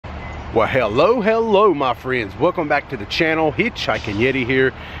Well, hello my friends, welcome back to the channel. Hitch and Yeti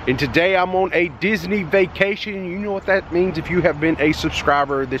here, and today I'm on a Disney vacation. You know what that means if you have been a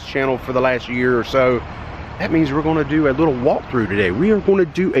subscriber of this channel for the last year or so. That means we're going to do a little walkthrough today. We are going to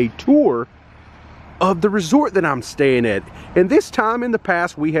do a tour of the resort that I'm staying at. And this time in the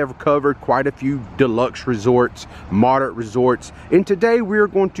past we have covered quite a few deluxe resorts, moderate resorts, and today we're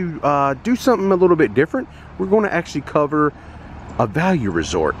going to do something a little bit different. We're going to actually cover a value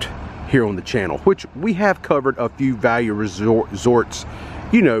resort here on the channel, which we have covered a few value resorts,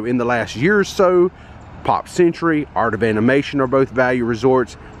 you know, in the last year or so. Pop Century, Art of Animation are both value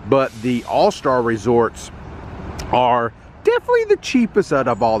resorts, but the all-star resorts are definitely the cheapest out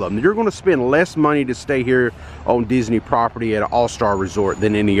of all of them. You're going to spend less money to stay here on Disney property at an all-star resort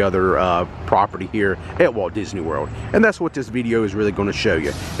than any other property here at Walt Disney World. And that's what this video is really going to show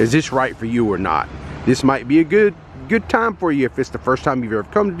you. Is this right for you or not? This might be a good time for you if it's the first time you've ever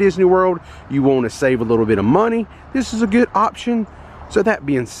come to Disney World. You want to save a little bit of money. This is a good option. So that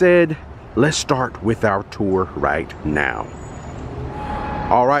being said, let's start with our tour right now.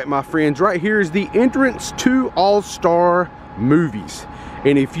 All right, my friends, right here is the entrance to All-Star Movies.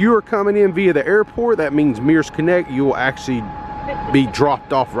 And if you are coming in via the airport, that means Mears Connect, you will actually be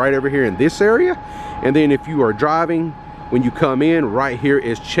dropped off right over here in this area. And then if you are driving, when you come in, right here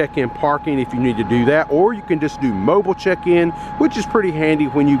is check-in parking if you need to do that, or you can just do mobile check-in, which is pretty handy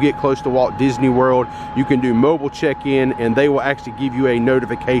when you get close to Walt Disney World. You can do mobile check-in and they will actually give you a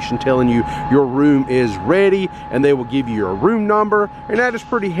notification telling you your room is ready, and they will give you your room number, and that is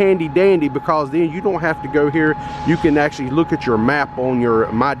pretty handy dandy because then you don't have to go here. You can actually look at your map on your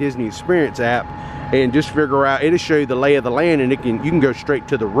My Disney Experience app and just figure out, it'll show you the lay of the land, and you can go straight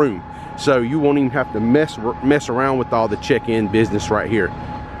to the room. So you won't even have to mess around with all the check-in business right here.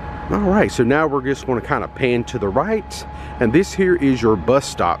 All right, so now we're just going to kind of pan to the right, and this here is your bus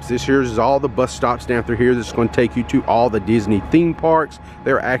stops. This here is all the bus stops down through here. This is going to take you to all the Disney theme parks.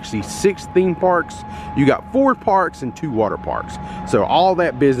 There are actually 6 theme parks. You got 4 parks and 2 water parks. So all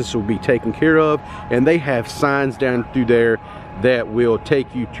that business will be taken care of, and they have signs down through there that will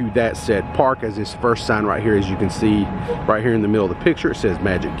take you to that said park, as this first sign right here, as you can see right here in the middle of the picture, it says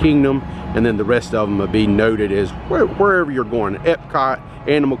Magic Kingdom, and then the rest of them will be noted as wherever you're going. Epcot,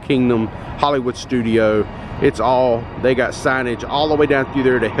 Animal Kingdom, Hollywood Studio, it's all, they got signage all the way down through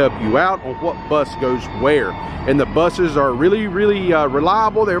there to help you out on what bus goes where. And the buses are really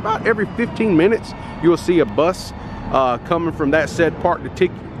reliable. They're about every 15 minutes you'll see a bus coming from that said park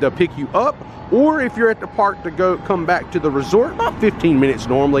to pick you up, or if you're at the park to come back to the resort, about 15 minutes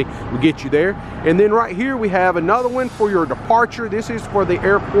normally will get you there. And then right here we have another one for your departure. This is for the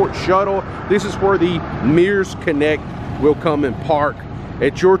airport shuttle. This is where the Mears Connect will come and park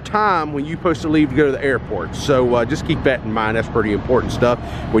at your time when you're supposed to leave to go to the airport. So just keep that in mind. That's pretty important stuff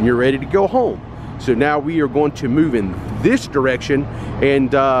when you're ready to go home. So now we are going to move in this direction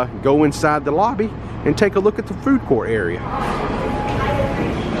and go inside the lobby and take a look at the food court area.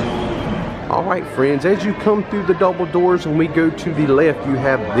 All right, friends, as you come through the double doors and we go to the left, you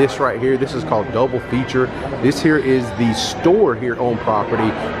have this right here. This is called Double Feature. This here is the store here on property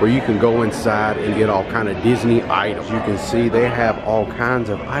where you can go inside and get all kind of Disney items. You can see they have all kinds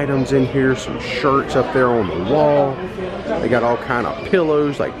of items in here, some shirts up there on the wall. They got all kind of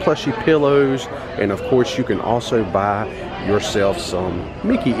pillows, like plushy pillows. And of course, you can also buy yourself some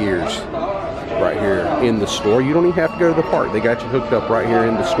Mickey ears right here in the store. You don't even have to go to the park. They got you hooked up right here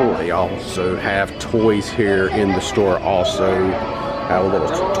in the store. They also have toys here in the store. Also have a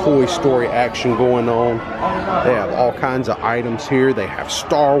little Toy Story action going on. They have all kinds of items here. They have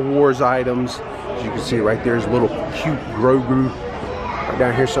Star Wars items. As you can see right there's a little cute Grogu. Right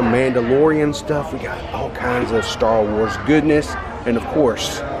down here some Mandalorian stuff. We got all kinds of Star Wars goodness. And of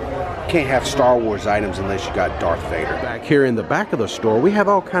course, can't have Star Wars items unless you got Darth Vader. Back here in the back of the store, we have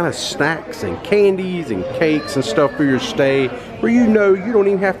all kind of snacks and candies and cakes and stuff for your stay, where you know you don't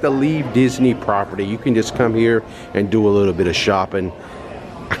even have to leave Disney property. You can just come here and do a little bit of shopping.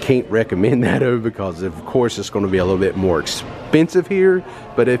 I can't recommend that though, because of course it's going to be a little bit more expensive here.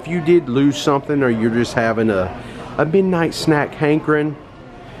 But if you did lose something, or you're just having a midnight snack hankering,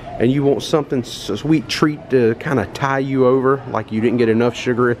 and you want something, a sweet treat to kind of tie you over, like you didn't get enough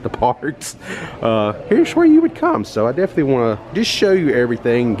sugar at the parks, here's where you would come. So I definitely want to just show you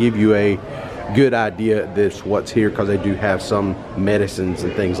everything, give you a good idea of this, what's here, because they do have some medicines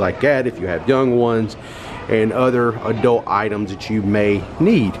and things like that if you have young ones, and other adult items that you may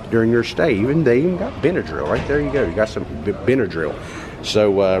need during your stay. They even got Benadryl right there. You go, you got some Benadryl.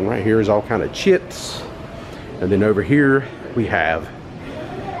 So right here is all kind of chips, and then over here we have,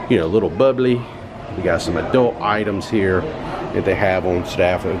 you know, little bubbly. We got some adult items here. that they have on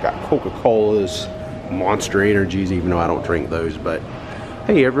staff. They've got Coca-Colas, Monster Energies, even though I don't drink those, but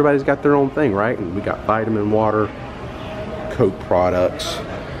hey, everybody's got their own thing, right? And we got vitamin water, Coke products,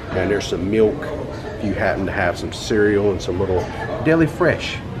 and there's some milk if you happen to have some cereal and some little deli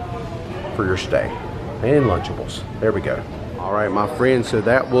fresh for your stay, and Lunchables. There we go. All right, my friends, so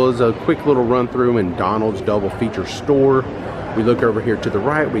that was a quick little run through in Donald's double feature store. We look over here to the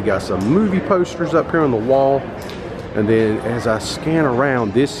right, we got some movie posters up here on the wall. And then as I scan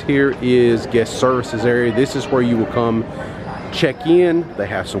around, this here is guest services area. This is where you will come check in. They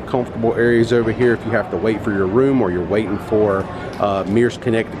have some comfortable areas over here if you have to wait for your room or you're waiting for Mears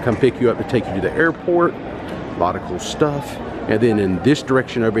Connect to come pick you up to take you to the airport. A lot of cool stuff. And then in this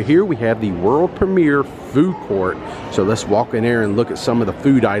direction over here, we have the world premiere food court. So let's walk in there and look at some of the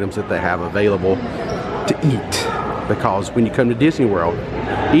food items that they have available to eat. Because when you come to Disney World,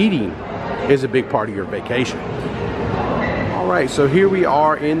 eating is a big part of your vacation. All right, so here we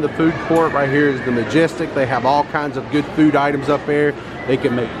are in the food court. Right here is the Majestic. They have all kinds of good food items up there. They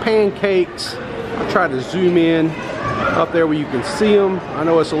can make pancakes. I'll try to zoom in up there where you can see them. I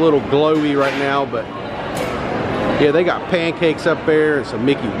know it's a little glowy right now, but yeah, they got pancakes up there and some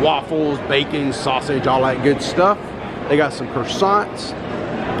Mickey waffles, bacon, sausage, all that good stuff. They got some croissants.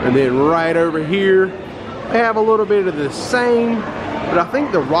 And then right over here, they have a little bit of the same, but I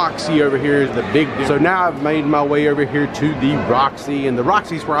think the Roxy over here is the big difference. So now I've made my way over here to the Roxy, and the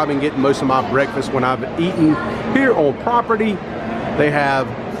Roxy is where I've been getting most of my breakfast when I've eaten here on property. They have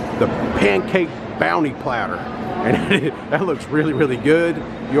the pancake bounty platter, and that looks really, really good.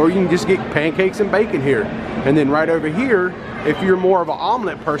 Or you can just get pancakes and bacon here. And then right over here, if you're more of an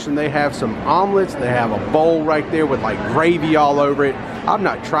omelet person, they have some omelets. They have a bowl right there with like gravy all over it. I've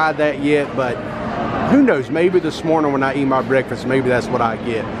not tried that yet, but who knows, maybe this morning when I eat my breakfast, maybe that's what I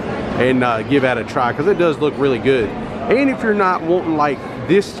get and give that a try, because it does look really good. And if you're not wanting like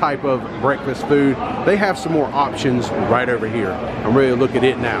this type of breakfast food, they have some more options right over here. I'm ready to look at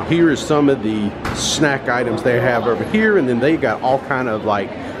it now. Here is some of the snack items they have over here, and then they got all kind of like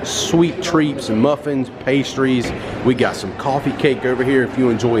sweet treats and muffins, pastries. We got some coffee cake over here if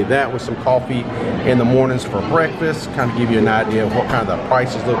you enjoy that with some coffee in the mornings for breakfast. Kind of give you an idea of what kind of the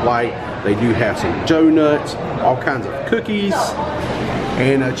prices look like. They do have some donuts, all kinds of cookies.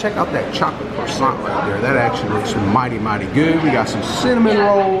 And check out that chocolate croissant right there. That actually looks mighty, mighty good. We got some cinnamon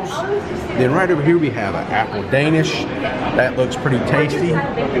rolls. Then right over here we have an apple Danish. That looks pretty tasty.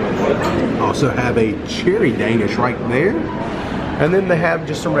 Also have a cherry Danish right there. And then they have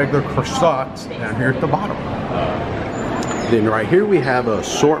just some regular croissants down here at the bottom. Then right here we have an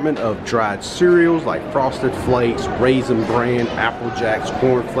assortment of dried cereals like Frosted Flakes, Raisin Bran, Apple Jacks,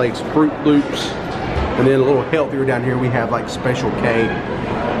 Corn Flakes, Fruit Loops. And then a little healthier down here we have like Special K.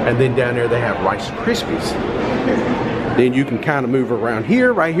 And then down there they have Rice Krispies. Then you can kind of move around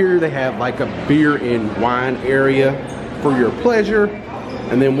here. Right here they have like a beer and wine area for your pleasure.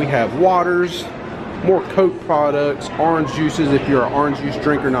 And then we have waters, more Coke products, orange juices if you're an orange juice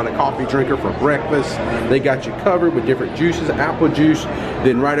drinker, not a coffee drinker, for breakfast. They got you covered with different juices, apple juice.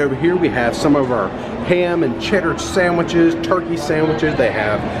 Then right over here we have some of our ham and cheddar sandwiches, turkey sandwiches. They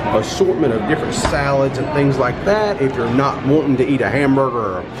have an assortment of different salads and things like that. If you're not wanting to eat a hamburger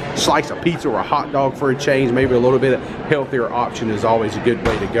or a slice of pizza or a hot dog for a change, maybe a little bit of healthier option is always a good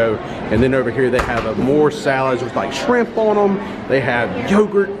way to go. And then over here they have more salads with like shrimp on them. They have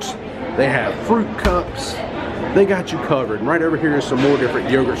yogurt. They have fruit cups. They got you covered. And right over here is some more different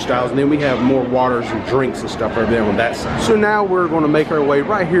yogurt styles. And then we have more waters and drinks and stuff over there on that side. So now we're going to make our way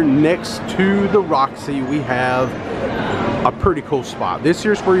right here next to the Roxy. We have a pretty cool spot. This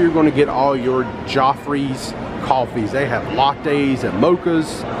here's where you're going to get all your Joffrey's coffees. They have lattes and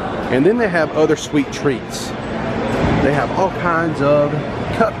mochas. And then they have other sweet treats. They have all kinds of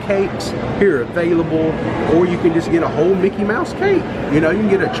cupcakes here available, or you can just get a whole Mickey Mouse cake. You know, you can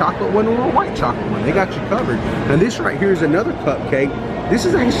get a chocolate one or a white chocolate one. They got you covered. And this right here is another cupcake. This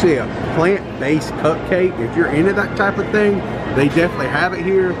is actually a plant-based cupcake. If you're into that type of thing, they definitely have it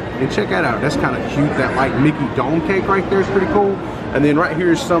here. And check that out. That's kind of cute. That like Mickey dome cake right there is pretty cool. And then right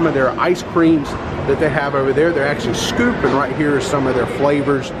here is some of their ice creams that they have over there. They're actually scooped, and right here is some of their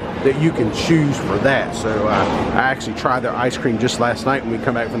flavors that you can choose for that. So I actually tried their ice cream just last night when we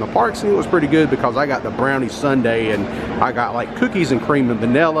come back from the parks, and it was pretty good because I got the brownie sundae, and I got like cookies and cream and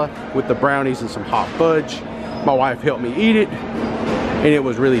vanilla with the brownies and some hot fudge. My wife helped me eat it, and it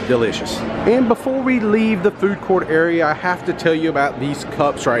was really delicious. And before we leave the food court area, I have to tell you about these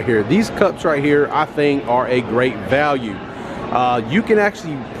cups right here. These cups right here, I think, are a great value. You can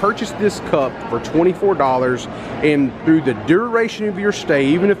actually purchase this cup for $24, and through the duration of your stay,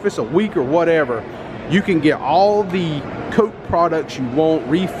 even if it's a week or whatever, You can get all the Coke products you want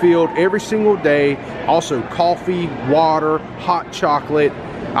refilled every single day. Also coffee, water, hot chocolate.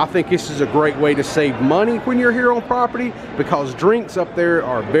 I think this is a great way to save money when you're here on property, because drinks up there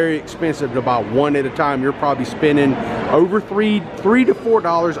are very expensive to buy one at a time. You're probably spending over $3 to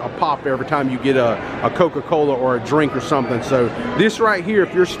 $4 a pop every time you get a Coca-Cola or a drink or something. So this right here,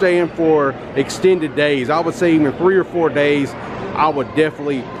 if you're staying for extended days, I would say even 3 or 4 days, I would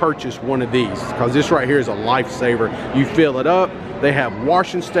definitely purchase one of these, because this right here is a lifesaver. You fill it up. They have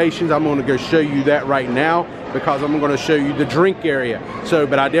washing stations. I'm going to go show you that right now, because I'm going to show you the drink area. So,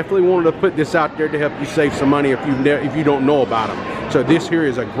 but I definitely wanted to put this out there to help you save some money if you don't know about them. So this here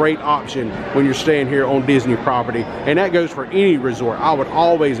is a great option when you're staying here on Disney property, and that goes for any resort. I would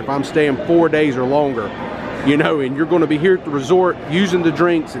always, if I'm staying 4 days or longer, you know, and you're going to be here at the resort using the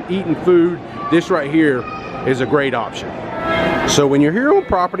drinks and eating food, this right here is a great option. So when you're here on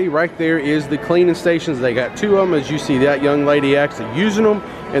property, right there is the cleaning stations. They got 2 of them, as you see that young lady actually using them.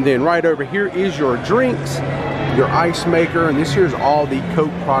 And then right over here is your drinks, your ice maker, and this here's all the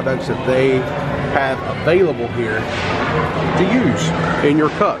Coke products that they have available here to use in your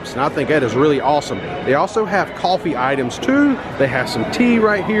cups. And I think that is really awesome. They also have coffee items too. They have some tea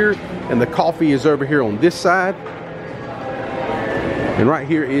right here, and the coffee is over here on this side. And right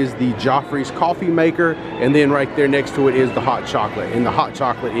here is the Joffrey's coffee maker, and then right there next to it is the hot chocolate, and the hot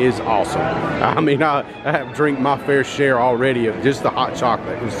chocolate is awesome. I mean, I have drank my fair share already of just the hot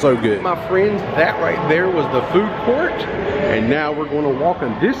chocolate. It's so good. My friends, that right there was the food court, and now we're going to walk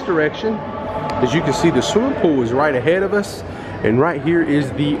in this direction. As you can see, the swimming pool is right ahead of us, and right here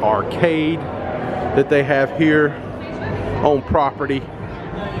is the arcade that they have here on property.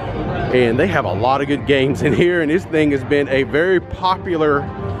 And they have a lot of good games in here, and this thing has been a very popular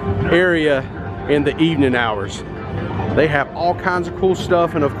area in the evening hours. They have all kinds of cool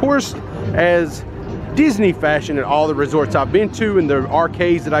stuff, and of course, as Disney fashion at all the resorts I've been to and the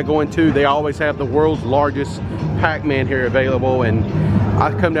arcades that I go into, they always have the world's largest Pac-Man here available. And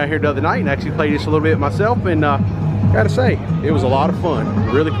I come down here the other night and actually played this a little bit myself, and gotta say, it was a lot of fun,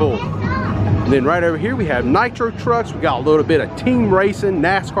 really cool. And then right over here we have nitro trucks. We got a little bit of team racing,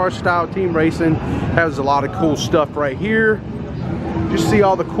 NASCAR style team racing. Has a lot of cool stuff right here. Just see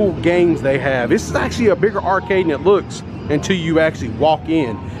all the cool games they have. This is actually a bigger arcade than it looks until you actually walk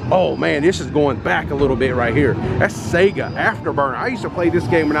in. Oh man, this is going back a little bit right here. That's Sega Afterburner. I used to play this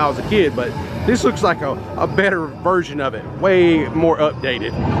game when I was a kid, but this looks like a better version of it. Way more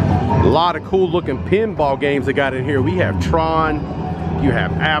updated. A lot of cool looking pinball games they got in here. We have Tron, you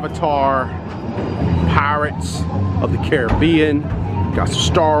have Avatar, Pirates of the Caribbean, got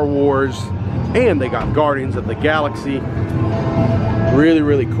Star Wars, and they got Guardians of the Galaxy. Really,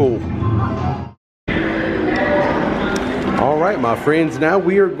 really cool. All right, my friends, now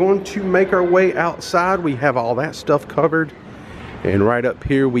we are going to make our way outside. We have all that stuff covered. And right up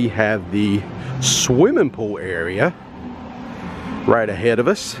here we have the swimming pool area right ahead of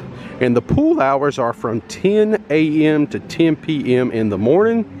us. And the pool hours are from 10 a.m. to 10 p.m. in the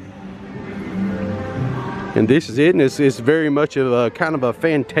morning. And this is it, and it's very much of a kind of a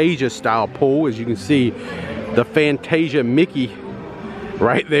Fantasia style pool. As you can see, the Fantasia Mickey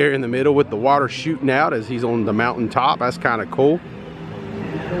right there in the middle with the water shooting out as he's on the mountaintop. That's kind of cool.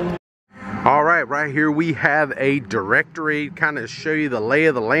 All right here we have a directory, kind of show you the lay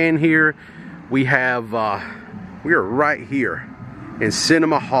of the land here. We have, we are right here in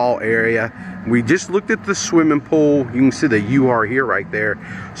Cinema Hall area. We just looked at the swimming pool. You can see the UR here right there.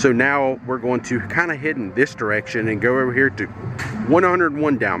 So now we're going to kind of head in this direction and go over here to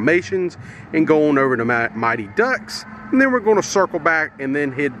 101 Dalmatians and go on over to Mighty Ducks. And then we're going to circle back and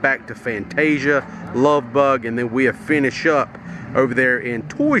then head back to Fantasia, Love Bug, and then we'll finish up over there in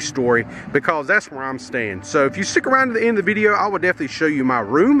Toy Story, because that's where I'm staying. So if you stick around to the end of the video, I will definitely show you my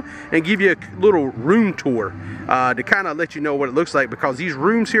room and give you a little room tour to kind of let you know what it looks like, because these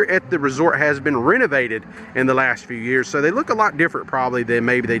rooms here at the resort has been renovated in the last few years, so they look a lot different probably than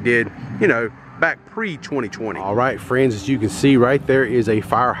maybe they did, you know, back pre-2020. All right, friends, as you can see right there is a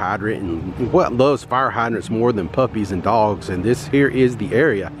fire hydrant, and what loves fire hydrants more than puppies and dogs? And this here is the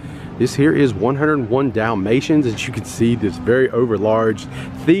area. This here is 101 Dalmatians. As you can see, this very overlarge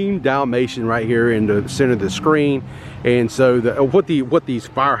themed Dalmatian right here in the center of the screen. And so what these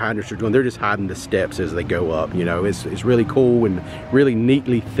fire hydrants are doing, they're just hiding the steps as they go up. You know, it's really cool and really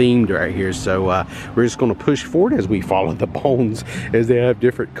neatly themed right here. So we're just going to push forward as we follow the bones, as they have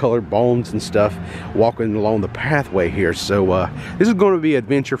different colored bones and stuff walking along the pathway here. So this is going to be an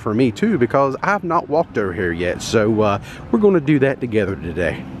adventure for me too, because I've not walked over here yet. So we're going to do that together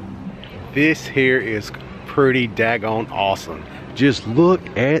today. This here is pretty daggone awesome. just look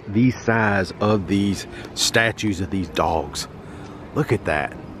at the size of these statues of these dogs. Look at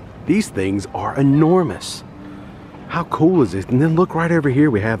that. These things are enormous. How cool is this? And then look right over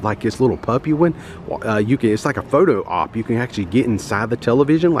here, we have like this little puppy one. It's like a photo op. You can actually get inside the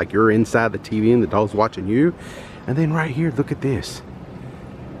television, like you're inside the TV and the dog's watching you. And then right here, look at this.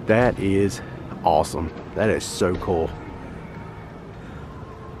 That is awesome. That is so cool.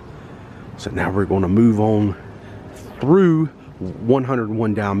 So now we're going to move on through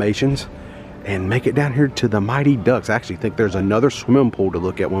 101 Dalmatians and make it down here to the Mighty Ducks. I actually think there's another swimming pool to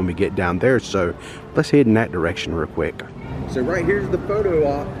look at when we get down there, so let's head in that direction real quick. So right here's the photo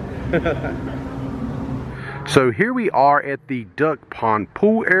op. So here we are at the duck pond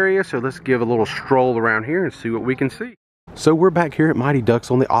pool area, so let's give a little stroll around here and see what we can see. So we're back here at Mighty Ducks.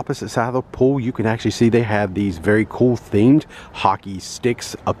 On the opposite side of the pool, you can actually see they have these very cool themed hockey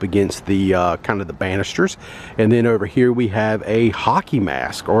sticks up against the kind of the banisters. And then over here we have a hockey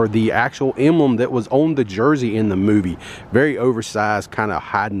mask, or the actual emblem that was on the jersey in the movie. Very oversized, kind of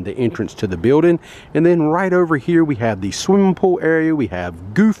hiding the entrance to the building. And then right over here we have the swimming pool area. We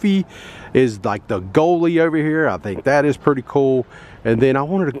have Goofy is like the goalie over here. I think that is pretty cool. And then I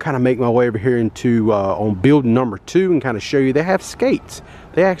wanted to kind of make my way over here into on building number 2 and kind of show you they have skates.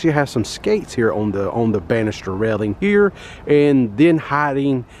 They actually have some skates here on the banister railing here, and then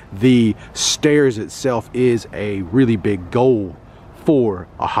hiding the stairs itself is a really big goal for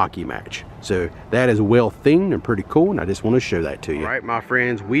a hockey match. So that is well themed and pretty cool, and I just want to show that to you. All right, my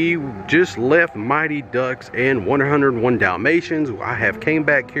friends, we just left Mighty Ducks and 101 Dalmatians. I have came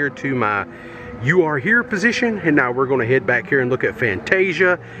back here to my You Are Here position, and now we're going to head back here and look at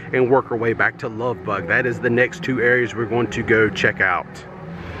Fantasia and work our way back to Lovebug. That is the next 2 areas we're going to go check out.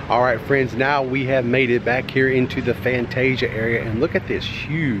 All right, friends, now we have made it back here into the Fantasia area, and look at this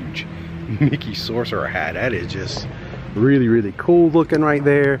huge Mickey Sorcerer hat. That is just really, really cool looking right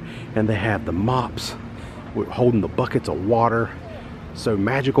there. And they have the mops holding the buckets of water. So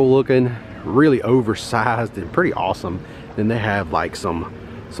magical looking, really oversized and pretty awesome. Then they have like some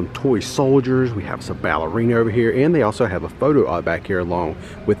toy soldiers. We have some ballerina over here, and they also have a photo op back here along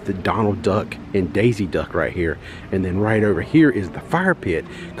with the Donald Duck and Daisy Duck right here. And then right over here is the fire pit,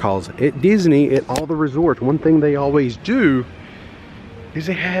 cause at Disney, at all the resorts, one thing they always do is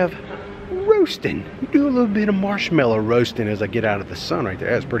they have roasting. You do a little bit of marshmallow roasting as I get out of the sun right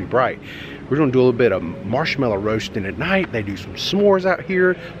there. That's pretty bright. We're gonna do a little bit of marshmallow roasting at night. They do some s'mores out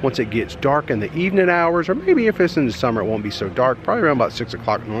here once it gets dark in the evening hours, or maybe if it's in the summer it won't be so dark. Probably around about 6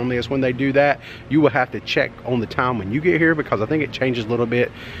 o'clock normally is when they do that. You will have to check on the time when you get here, because I think it changes a little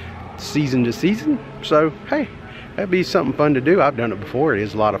bit season to season. So hey, that'd be something fun to do. I've done it before. It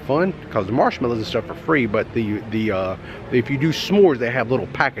is a lot of fun, because the marshmallows and stuff are free, but if you do s'mores, they have little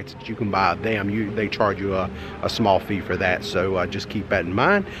packets that you can buy them. They charge you a small fee for that, so just keep that in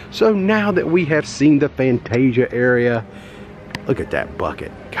mind. So now that we have seen the Fantasia area, look at that bucket.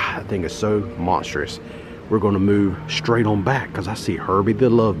 God, that thing is so monstrous. We're going to move straight on back, because I see Herbie the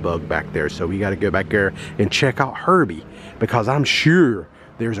Love Bug back there, so we got to go back there and check out Herbie, because I'm sure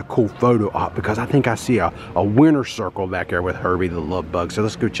there's a cool photo op, because I think I see a winter circle back there with Herbie the Love Bug. So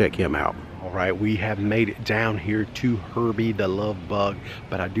let's go check him out. All right, we have made it down here to Herbie the Love Bug,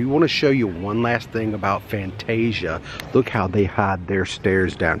 but I do want to show you one last thing about Fantasia. Look how they hide their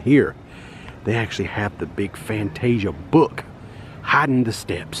stairs down here. They actually have the big Fantasia book hiding the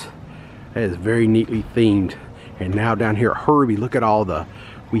steps. That is very neatly themed. And now down here at Herbie, look at all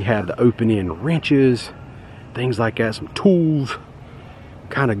we have the open-end wrenches, things like that, some tools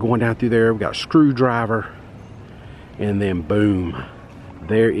kind of going down through there. We got a screwdriver, and then boom,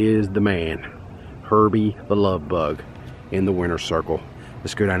 there is the man, Herbie the Love Bug in the winter circle.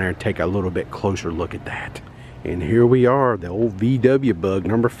 Let's go down there and take a little bit closer look at that. And here we are, the old VW Bug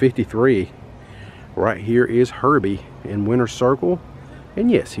number 53. Right here is Herbie in winter circle,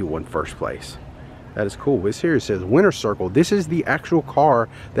 and yes, he won first place. That is cool. This here, it says Winter Circle. This is the actual car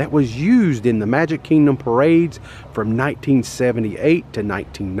that was used in the Magic Kingdom parades from 1978 to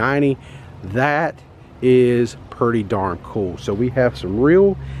 1990. That is pretty darn cool. So we have some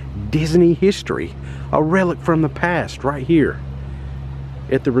real Disney history, a relic from the past right here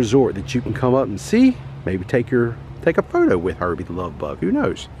at the resort that you can come up and see. Maybe take a photo with Herbie the Love Bug. Who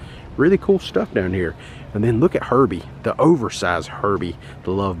knows? Really cool stuff down here. And then look at Herbie, the oversized Herbie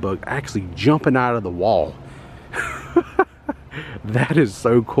the Love Bug, actually jumping out of the wall. That is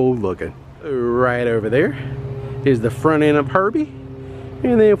so cool looking. Right over there is the front end of Herbie.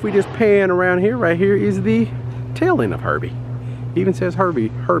 And then if we just pan around here, right here is the tail end of Herbie. Even says Herbie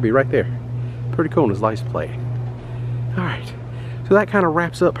right there. Pretty cool on his license plate. All right, so that kind of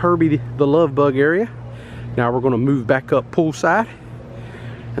wraps up Herbie the Love Bug area. Now we're gonna move back up poolside,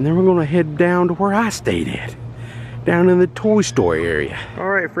 and then we're gonna head down to where I stayed at, down in the Toy Story area. All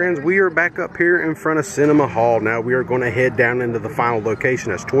right, friends, we are back up here in front of Cinema Hall. Now we are gonna head down into the final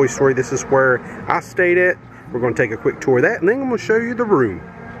location. That's Toy Story. This is where I stayed at. We're gonna take a quick tour of that, and then I'm gonna show you the room.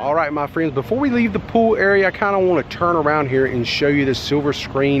 All right, my friends, before we leave the pool area, I kind of want to turn around here and show you the Silver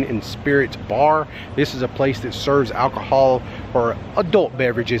Screen and Spirits Bar. This is a place that serves alcohol or adult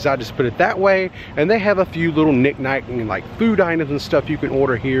beverages, I just put it that way. And they have a few little knick-knack and like food items and stuff you can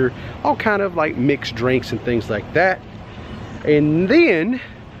order here. All kind of like mixed drinks and things like that. And then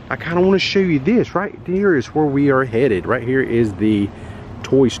I kind of want to show you this. Right here is where we are headed. Right here is the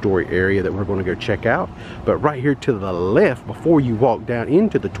Toy Story area that we're going to go check out. But right here to the left, before you walk down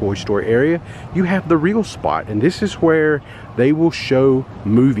into the Toy Story area, you have the real spot, and this is where they will show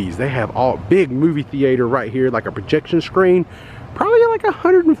movies. They have all big movie theater right here, like a projection screen, probably like a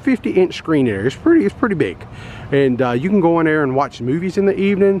 150-inch screen there. It's pretty big, and you can go in there and watch movies in the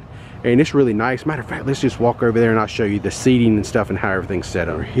evening, and it's really nice. Matter of fact, let's just walk over there and I'll show you the seating and stuff and how everything's set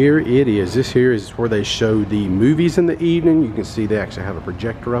up. Here it is. This here is where they show the movies in the evening. You can see they actually have a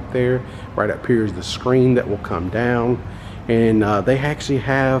projector up there. Right up here is the screen that will come down, and they actually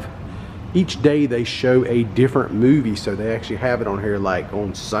have, each day they show a different movie. So they actually have it on here, like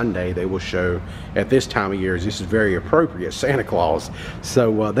on Sunday they will show, at this time of year, this is very appropriate, Santa Claus.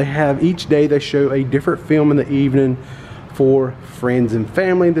 So they have, each day they show a different film in the evening for friends and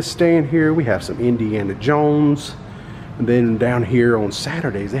family to stand here. We have some Indiana Jones, and then down here on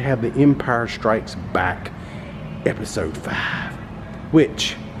Saturdays they have the Empire Strikes Back episode 5,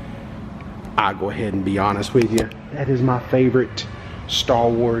 which I'll go ahead and be honest with you, that is my favorite Star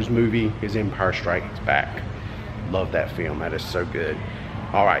Wars movie, is Empire Strikes Back. Love that film, that is so good.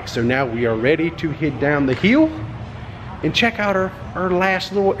 All right, so now we are ready to head down the hill and check out our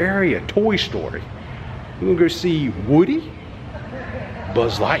last little area, Toy Story. We're gonna go see Woody,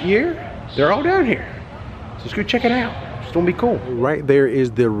 Buzz Lightyear. They're all down here. So let's go check it out. It's gonna be cool. Right there is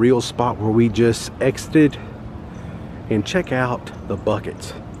the real spot where we just exited, and check out the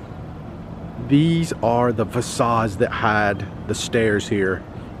buckets. These are the facades that hide the stairs here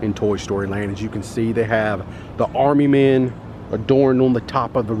in Toy Story Land. As you can see, they have the army men adorned on the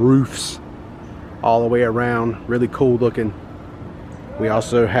top of the roofs all the way around. Really cool looking. We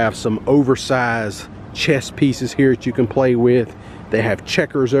also have some oversized chess pieces here that you can play with. They have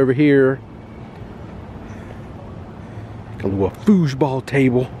checkers over here, a little foosball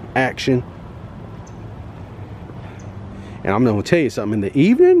table action. And I'm gonna tell you something, in the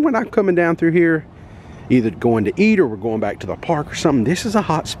evening when I'm coming down through here, either going to eat or we're going back to the park or something, this is a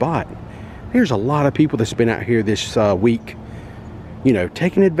hot spot. There's a lot of people that's been out here this week, you know,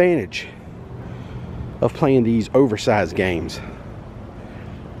 taking advantage of playing these oversized games.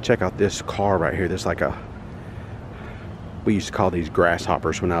 Check out this car right here. There's like we used to call these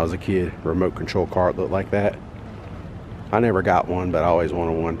grasshoppers when I was a kid. Remote control car, it looked like that. I never got one, but I always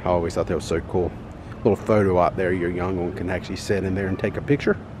wanted one. I always thought that was so cool. Little photo out there, your young one can actually sit in there and take a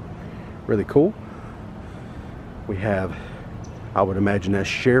picture. Really cool. We have, I would imagine that's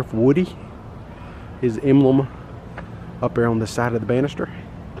Sheriff Woody, his emblem up there on the side of the banister.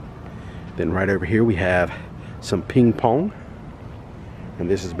 Then right over here we have some ping pong. And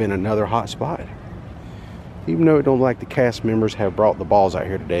this has been another hot spot. Even though it don't like the cast members have brought the balls out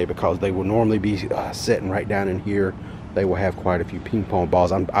here today, because they will normally be sitting right down in here. They will have quite a few ping pong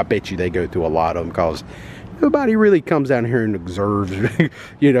balls. I bet you they go through a lot of them, because nobody really comes down here and observes.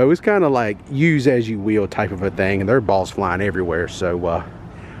 You know, it's kind of like use as you will type of a thing, and there are balls flying everywhere. So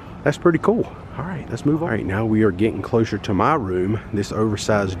that's pretty cool. All right, let's move on. All right, now we are getting closer to my room. This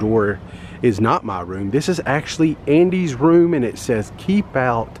oversized door is not my room. This is actually Andy's room, and it says keep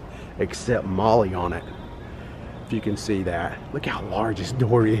out except Molly on it. If you can see that. Look how large this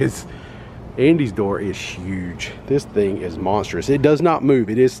door is. Andy's door is huge. This thing is monstrous. It does not move.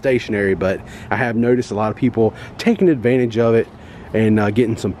 It is stationary, but I have noticed a lot of people taking advantage of it and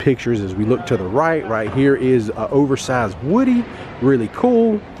getting some pictures. As we look to the right, right here is an oversized Woody. Really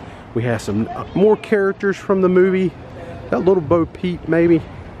cool. We have some more characters from the movie. That little Bo Peep maybe.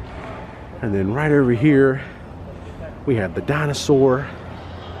 And then right over here, we have the dinosaur.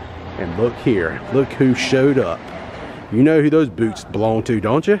 And look here, look who showed up. You know who those boots belong to,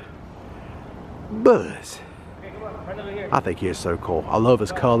 don't you? Buzz. I think he is so cool. I love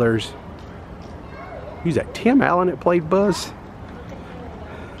his colors. Who's that, Tim Allen that played Buzz?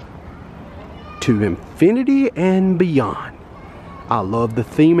 To infinity and beyond. I love the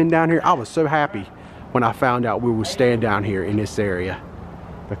theming down here. I was so happy when I found out we would stand down here in this area,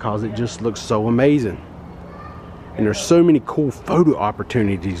 because it just looks so amazing. And there's so many cool photo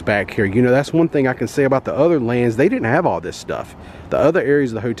opportunities back here. You know, that's one thing I can say about the other lands. They didn't have all this stuff. The other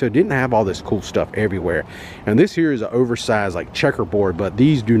areas of the hotel didn't have all this cool stuff everywhere. And this here is an oversized like checkerboard, but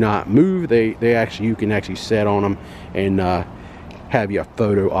these do not move. They actually, you can actually set on them and have your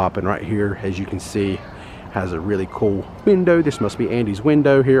photo op. And right here, as you can see, has a really cool window. This must be Andy's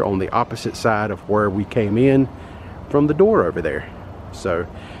window here on the opposite side of where we came in from the door over there. So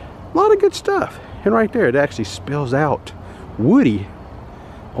a lot of good stuff. And right there, it actually spells out Woody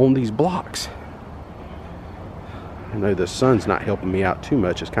on these blocks. I know the sun's not helping me out too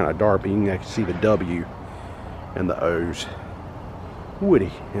much. It's kind of dark, but you can actually see the W and the O's.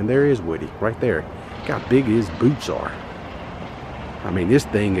 Woody, and there is Woody right there. Look how big his boots are. I mean, this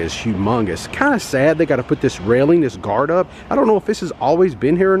thing is humongous. Kind of sad they got to put this railing, this guard up. I don't know if this has always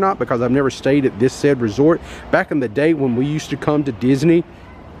been here or not, because I've never stayed at this said resort. Back in the day when we used to come to Disney,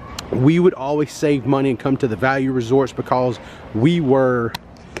 we would always save money and come to the value resorts because we were,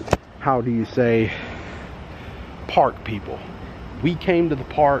 how do you say, park people. We came to the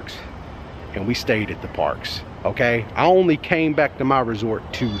parks and we stayed at the parks, okay? I only came back to my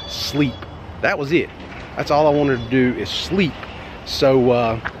resort to sleep. That was it. That's all I wanted to do, is sleep.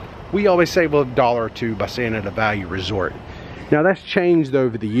 So we always save a dollar or two by staying at a value resort. Now that's changed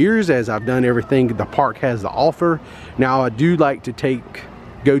over the years as I've done everything the park has to offer. Now I do like to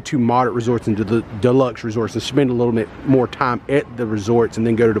go to moderate resorts and to the deluxe resorts and spend a little bit more time at the resorts and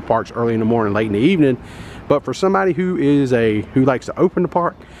then go to the parks early in the morning, late in the evening. But for somebody who likes to open the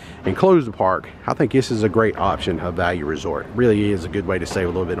park and close the park, I think this is a great option, a value resort. It really is a good way to save a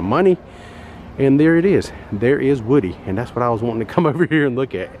little bit of money. And there it is. There is Woody. And that's what I was wanting to come over here and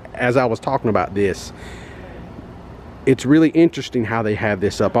look at as I was talking about this. It's really interesting how they have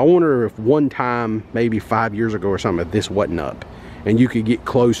this up. I wonder if one time, maybe 5 years ago or something, if this wasn't up and you could get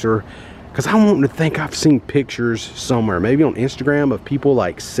closer, because I want to think I've seen pictures somewhere, maybe on Instagram, of people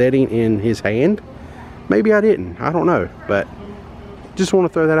like setting in his hand. Maybe I didn't, I don't know, but just want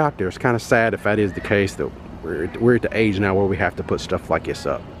to throw that out there. It's kind of sad if that is the case, that we're at the age now where we have to put stuff like this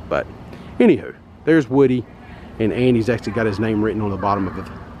up. But anywho, there's Woody, and Andy's actually got his name written on the bottom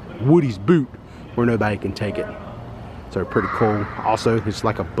of Woody's boot where nobody can take it. So pretty cool. Also, it's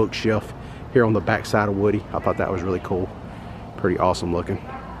like a bookshelf here on the back side of Woody. I thought that was really cool. Pretty awesome looking.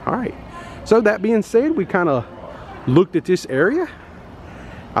 All right, so that being said, we kind of looked at this area.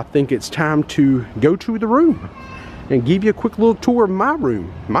 I think it's time to go to the room and give you a quick little tour of my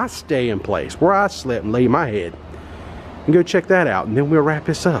room, my staying place, where I slept and laid my head, and go check that out. And then we'll wrap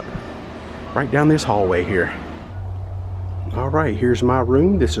this up right down this hallway here. All right, here's my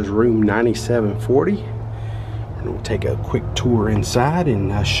room. This is room 9740. And we'll take a quick tour inside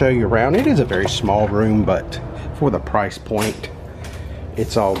and show you around. It is a very small room, but for the price point,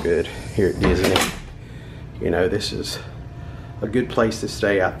 it's all good here at Disney. You know, this is a good place to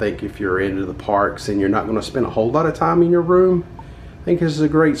stay, I think, if you're into the parks and you're not going to spend a whole lot of time in your room. I think this is a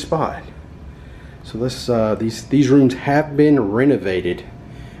great spot. So let's these rooms have been renovated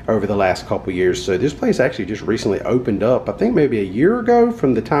over the last couple years. So this place actually just recently opened up, I think maybe a year ago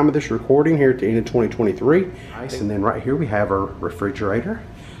from the time of this recording, here at the end of 2023. Nice. And then right here we have our refrigerator.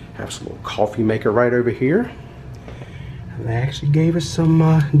 Have some little coffee maker right over here. And they actually gave us some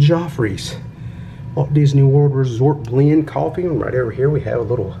Joffrey's Walt Disney World Resort blend coffee. And right over here we have a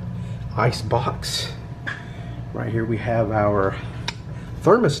little ice box. Right here we have our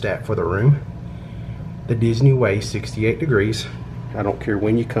thermostat for the room. The Disney way, 68 degrees. I don't care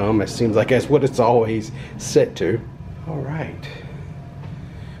when you come, it seems like that's what it's always set to. All right,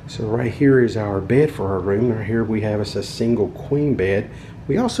 so right here is our bed for our room. Right here we have us a single queen bed.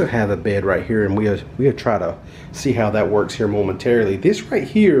 We also have a bed right here, and we'll try to see how that works here momentarily. This right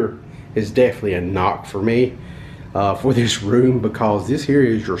here is definitely a knock for me for this room, because this here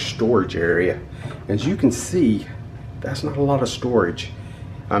is your storage area. As you can see, that's not a lot of storage.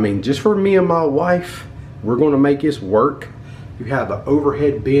 I mean, just for me and my wife, we're going to make this work. You have an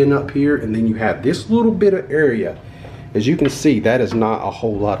overhead bin up here, and then you have this little bit of area. As you can see, that is not a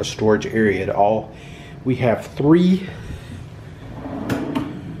whole lot of storage area at all. We have 3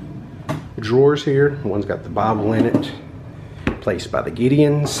 drawers here. One's got the Bible in it, placed by the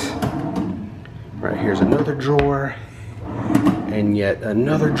Gideons. Right here's another drawer, and yet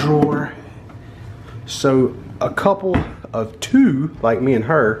another drawer. So a couple of 2, like me and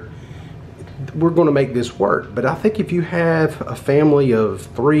her, we're going to make this work. But I think if you have a family of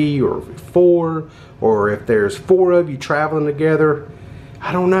 3 or 4, or if there's 4 of you traveling together,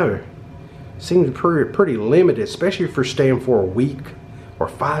 I don't know. Seems pretty limited, especially if you're staying for a week or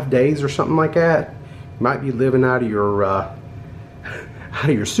 5 days or something like that. You might be living out of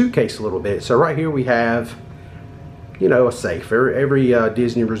your suitcase a little bit. So right here we have you know, a safe. Every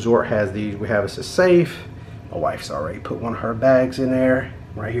Disney resort has these. We have us a safe. My wife's already put one of her bags in there.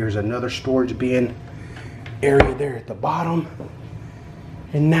 Right here's another storage bin area there at the bottom.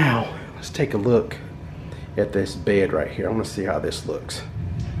 And now let's take a look at this bed right here. I want to see how this looks.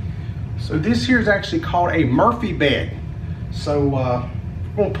 So this here is actually called a Murphy bed. So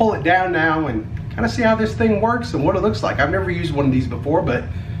we're gonna pull it down now and kind of see how this thing works and what it looks like. I've never used one of these before, but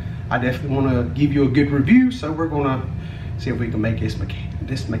I definitely want to give you a good review. So we're gonna see if we can make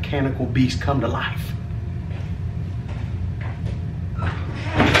this mechanical beast come to life.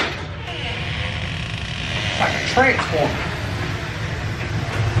 Like a transformer.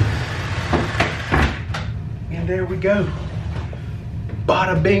 And there we go.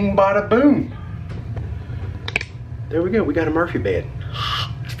 Bada bing, bada boom. There we go. We got a Murphy bed.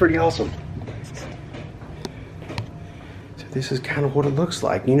 It's pretty awesome. So this is kind of what it looks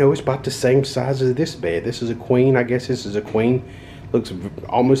like. You know, it's about the same size as this bed. This is a queen. I guess this is a queen. Looks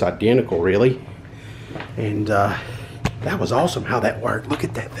almost identical, really. And that was awesome how that worked. Look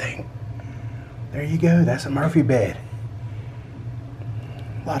at that thing. There you go. That's a Murphy bed.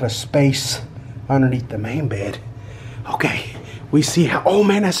 A lot of space underneath the main bed. Okay, we see how, oh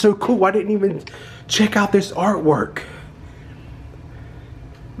man, that's so cool. I didn't even check out this artwork.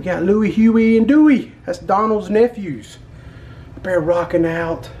 We got Louie, Huey, and Dewey. That's Donald's nephews. Up there rocking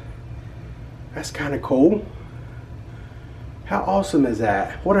out. That's kind of cool. How awesome is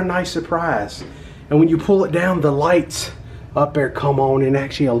that? What a nice surprise. And when you pull it down, the lights up there come on and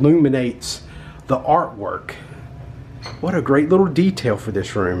actually illuminates the artwork. What a great little detail for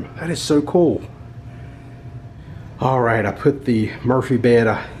this room. That is so cool. All right, I put the Murphy bed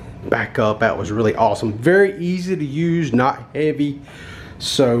back up. That was really awesome. Very easy to use, not heavy.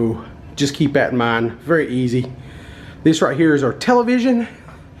 So just keep that in mind, very easy. This right here is our television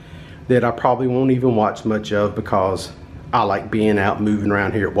that I probably won't even watch much of because I like being out moving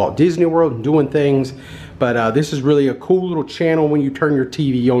around here at Walt Disney World and doing things. But this is really a cool little channel. When you turn your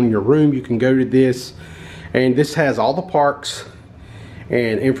TV on in your room, you can go to this. And this has all the parks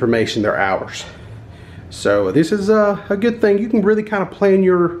and information, their hours. So this is a good thing. You can really kind of plan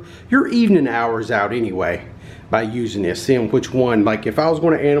your evening hours out anyway by using this. Seeing which one, like if I was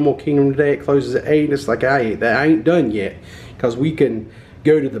going to Animal Kingdom today, it closes at 8. It's like I ain't done yet because we can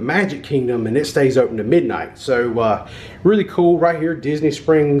go to the Magic Kingdom and it stays open to midnight. So really cool right here, Disney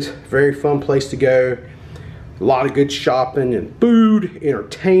Springs. Very fun place to go. A lot of good shopping and food,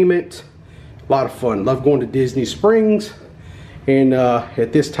 entertainment. A lot of fun. Love going to Disney Springs. And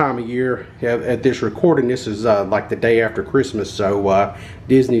at this time of year, at this recording, this is like the day after Christmas. So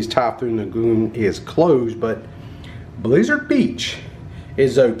Disney's Typhoon Lagoon is closed, but Blizzard Beach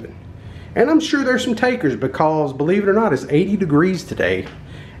is open. And I'm sure there's some takers because, believe it or not, it's 80 degrees today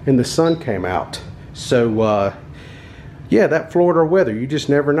and the sun came out. So yeah, that Florida weather, you just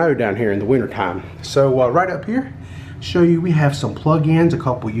never know down here in the wintertime. So right up here, show you we have some plug-ins, a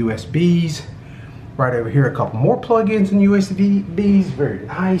couple USBs. Right over here, a couple more plug-ins and USBs. Very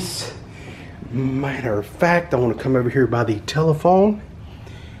nice. Matter of fact, I want to come over here by the telephone.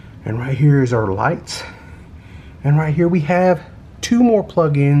 And right here is our lights. And right here we have 2 more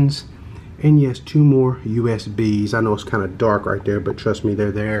plug-ins. And yes, 2 more USBs. I know it's kind of dark right there, but trust me,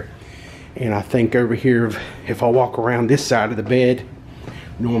 they're there. And I think over here, if I walk around this side of the bed,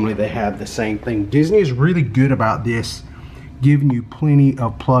 normally they have the same thing. Disney is really good about this, giving you plenty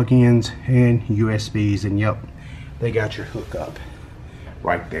of plug-ins and USBs, and yep, they got your hookup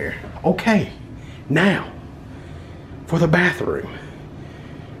right there. Okay, now for the bathroom.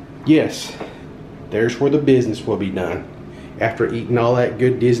 Yes, there's where the business will be done after eating all that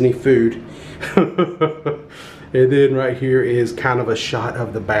good Disney food. And then right here is kind of a shot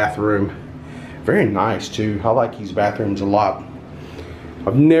of the bathroom. Very nice too. I like these bathrooms a lot.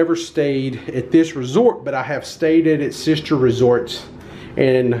 I've never stayed at this resort, but I have stayed at its sister resorts,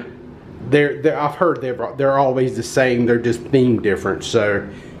 and I've heard they're always the same. They're just themed different. So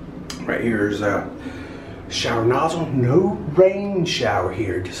right here is a shower nozzle. No rain shower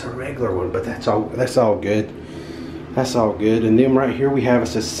here, just a regular one. But that's all good. That's all good. And then right here we have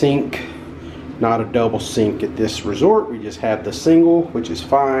us a sink. Not a double sink at this resort. We just have the single, which is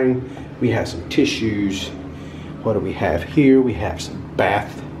fine. We have some tissues. What do we have here? We have some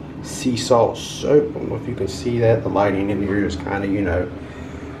bath sea salt soap. I don't know if you can see that. The lighting in here is kind of, you know,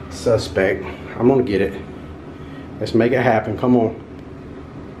 suspect. I'm gonna get it. Let's make it happen. Come on.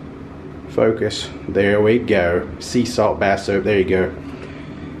 Focus. There we go. Sea salt bath soap. There you go.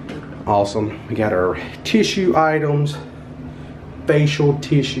 Awesome. We got our tissue items, facial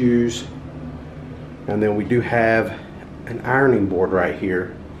tissues, and then we do have an ironing board right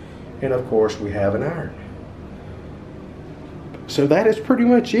here. And of course we have an iron. So that is pretty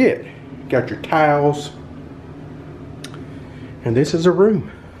much it. Got your towels. And this is a room.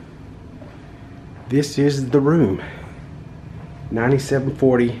 This is the room.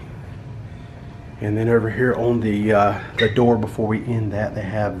 9740. And then over here on the door before we end that, they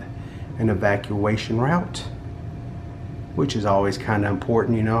have an evacuation route, which is always kind of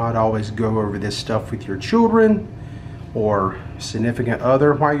important. You know, I'd always go over this stuff with your children or significant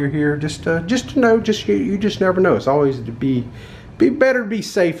other while you're here, just to know. You just never know. It's always to be better to be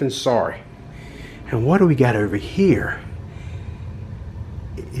safe than sorry. And what do we got over here?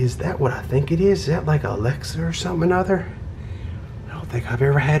 Is that what I think it is? Is that like Alexa or something or other? I don't think I've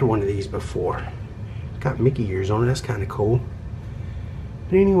ever had one of these before. Got Mickey ears on it. That's kind of cool.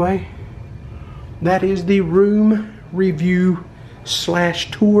 But anyway, that is the room review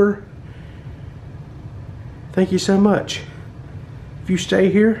 / tour. Thank you so much. If you stay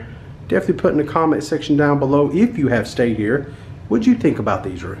here, definitely put in the comment section down below, if you have stayed here, what'd you think about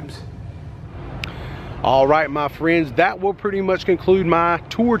these rooms? All right, my friends, that will pretty much conclude my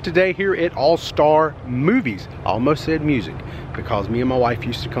tour today here at All Star Movies. I almost said music, because me and my wife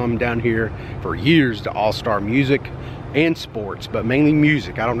used to come down here for years to All Star Music and sports, but mainly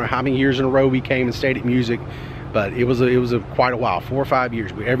music. I don't know how many years in a row we came and stayed at music, but it was quite a while, 4 or 5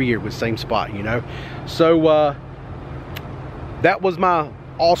 years. Every year was the same spot, you know. So that was my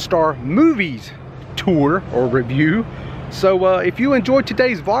All Star Movies tour or review. So if you enjoyed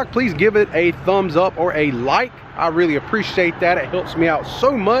today's vlog, please give it a thumbs up or a like. I really appreciate that. It helps me out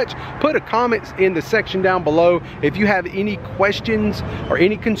so much. Put a comment in the section down below if you have any questions or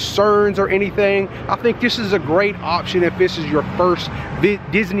any concerns or anything. I think this is a great option if this is your first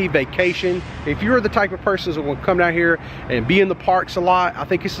Disney vacation. If you're the type of person who will come down here and be in the parks a lot, I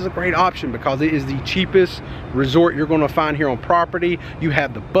think this is a great option because it is the cheapest resort you're going to find here on property. You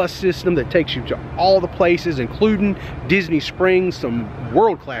have the bus system that takes you to all the places, including Disney Springs, some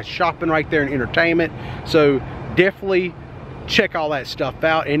world-class shopping right there and entertainment. So definitely check all that stuff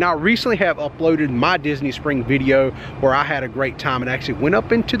out. And I recently have uploaded my Disney Spring video where I had a great time and actually went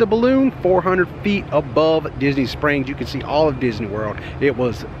up into the balloon 400 feet above Disney Springs. You can see all of Disney World. It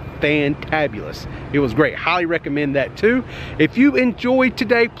was fantabulous. It was great. Highly recommend that too. If you enjoyed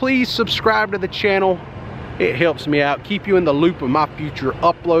today, please subscribe to the channel. It helps me out, keep you in the loop of my future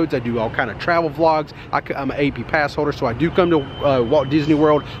uploads. I do all kind of travel vlogs. I'm an AP pass holder, so I do come to Walt Disney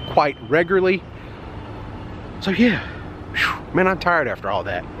World quite regularly. So yeah, whew, man, I'm tired after all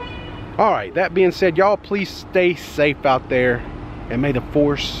that. All right, that being said, y'all please stay safe out there, and may the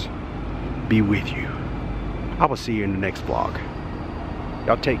force be with you. I will see you in the next vlog.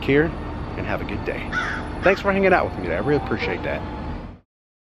 Y'all take care and have a good day. Thanks for hanging out with me today. I really appreciate that.